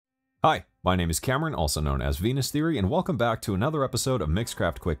Hi, my name is Cameron, also known as Venus Theory, and welcome back to another episode of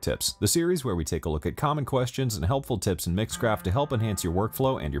Mixcraft Quick Tips, the series where we take a look at common questions and helpful tips in Mixcraft to help enhance your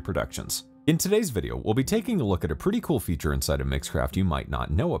workflow and your productions. In today's video, we'll be taking a look at a pretty cool feature inside of Mixcraft you might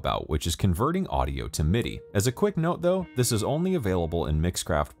not know about, which is converting audio to MIDI. As a quick note though, this is only available in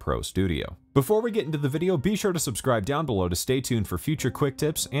Mixcraft Pro Studio. Before we get into the video, be sure to subscribe down below to stay tuned for future quick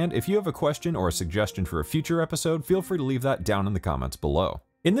tips, and if you have a question or a suggestion for a future episode, feel free to leave that down in the comments below.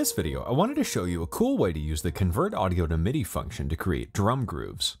 In this video, I wanted to show you a cool way to use the Convert Audio to MIDI function to create drum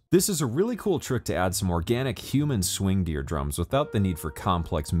grooves. This is a really cool trick to add some organic human swing to your drums without the need for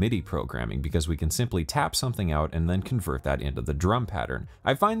complex MIDI programming, because we can simply tap something out and then convert that into the drum pattern.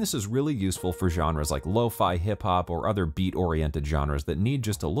 I find this is really useful for genres like LoFi Hip Hop or other beat-oriented genres that need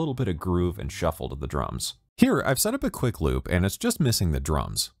just a little bit of groove and shuffle to the drums. Here, I've set up a quick loop and it's just missing the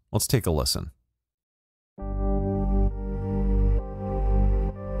drums. Let's take a listen.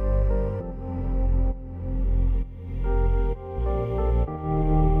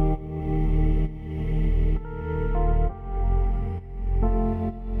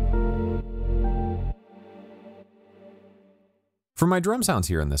 For my drum sounds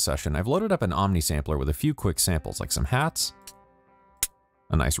here in this session, I've loaded up an Omni sampler with a few quick samples like some hats,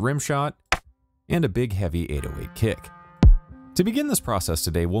 a nice rim shot, and a big heavy 808 kick. To begin this process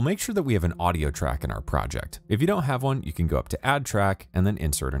today, we'll make sure that we have an audio track in our project. If you don't have one, you can go up to Add Track and then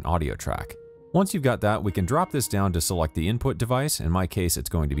insert an audio track. Once you've got that, we can drop this down to select the input device. In my case, it's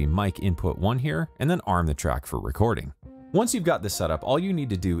going to be mic input 1 here, and then arm the track for recording. Once you've got this set up, all you need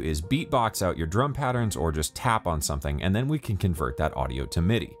to do is beatbox out your drum patterns or just tap on something, and then we can convert that audio to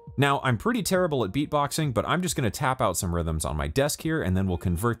MIDI. Now, I'm pretty terrible at beatboxing, but I'm just going to tap out some rhythms on my desk here, and then we'll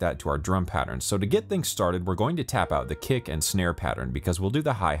convert that to our drum patterns. So to get things started, we're going to tap out the kick and snare pattern because we'll do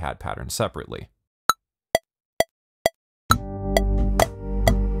the hi-hat pattern separately.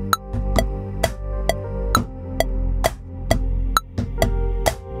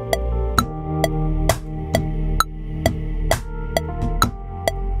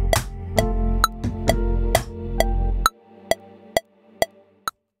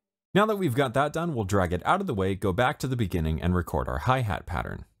 Now that we've got that done, we'll drag it out of the way, go back to the beginning, and record our hi-hat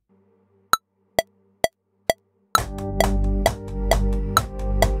pattern.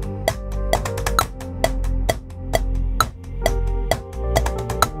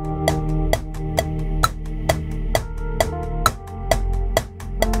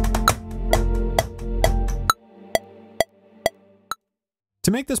 To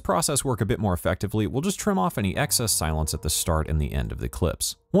make this process work a bit more effectively, we'll just trim off any excess silence at the start and the end of the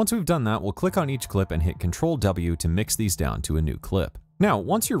clips. Once we've done that, we'll click on each clip and hit Ctrl W to mix these down to a new clip. Now,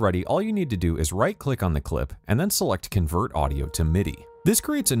 once you're ready, all you need to do is right-click on the clip and then select Convert Audio to MIDI. This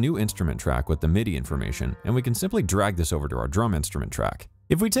creates a new instrument track with the MIDI information, and we can simply drag this over to our drum instrument track.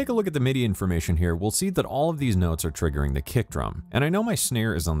 If we take a look at the MIDI information here, we'll see that all of these notes are triggering the kick drum, and I know my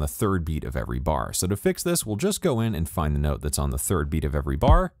snare is on the third beat of every bar, so to fix this, we'll just go in and find the note that's on the third beat of every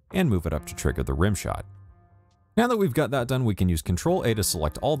bar, and move it up to trigger the rim shot. Now that we've got that done, we can use Ctrl A to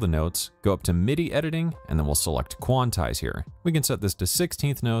select all the notes, go up to MIDI editing, and then we'll select quantize here. We can set this to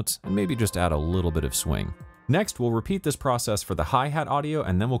 16th notes, and maybe just add a little bit of swing. Next, we'll repeat this process for the hi-hat audio,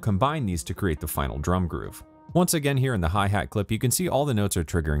 and then we'll combine these to create the final drum groove. Once again, here in the hi-hat clip, you can see all the notes are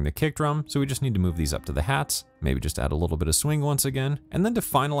triggering the kick drum, so we just need to move these up to the hats, maybe just add a little bit of swing once again, and then to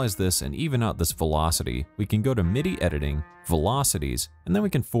finalize this and even out this velocity, we can go to MIDI editing, velocities, and then we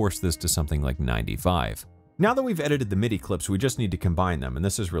can force this to something like 95. Now that we've edited the MIDI clips, we just need to combine them, and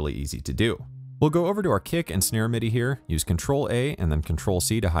this is really easy to do. We'll go over to our kick and snare MIDI here, use Ctrl A and then Ctrl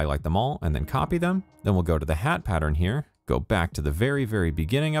C to highlight them all, and then copy them. Then we'll go to the hat pattern here, go back to the very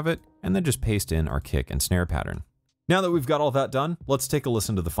beginning of it, and then just paste in our kick and snare pattern. Now that we've got all that done, let's take a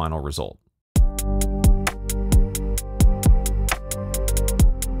listen to the final result.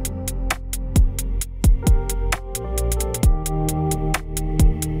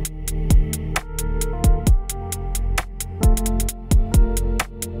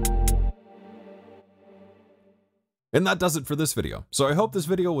 And that does it for this video. So I hope this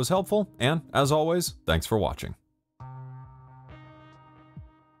video was helpful, and as always, thanks for watching.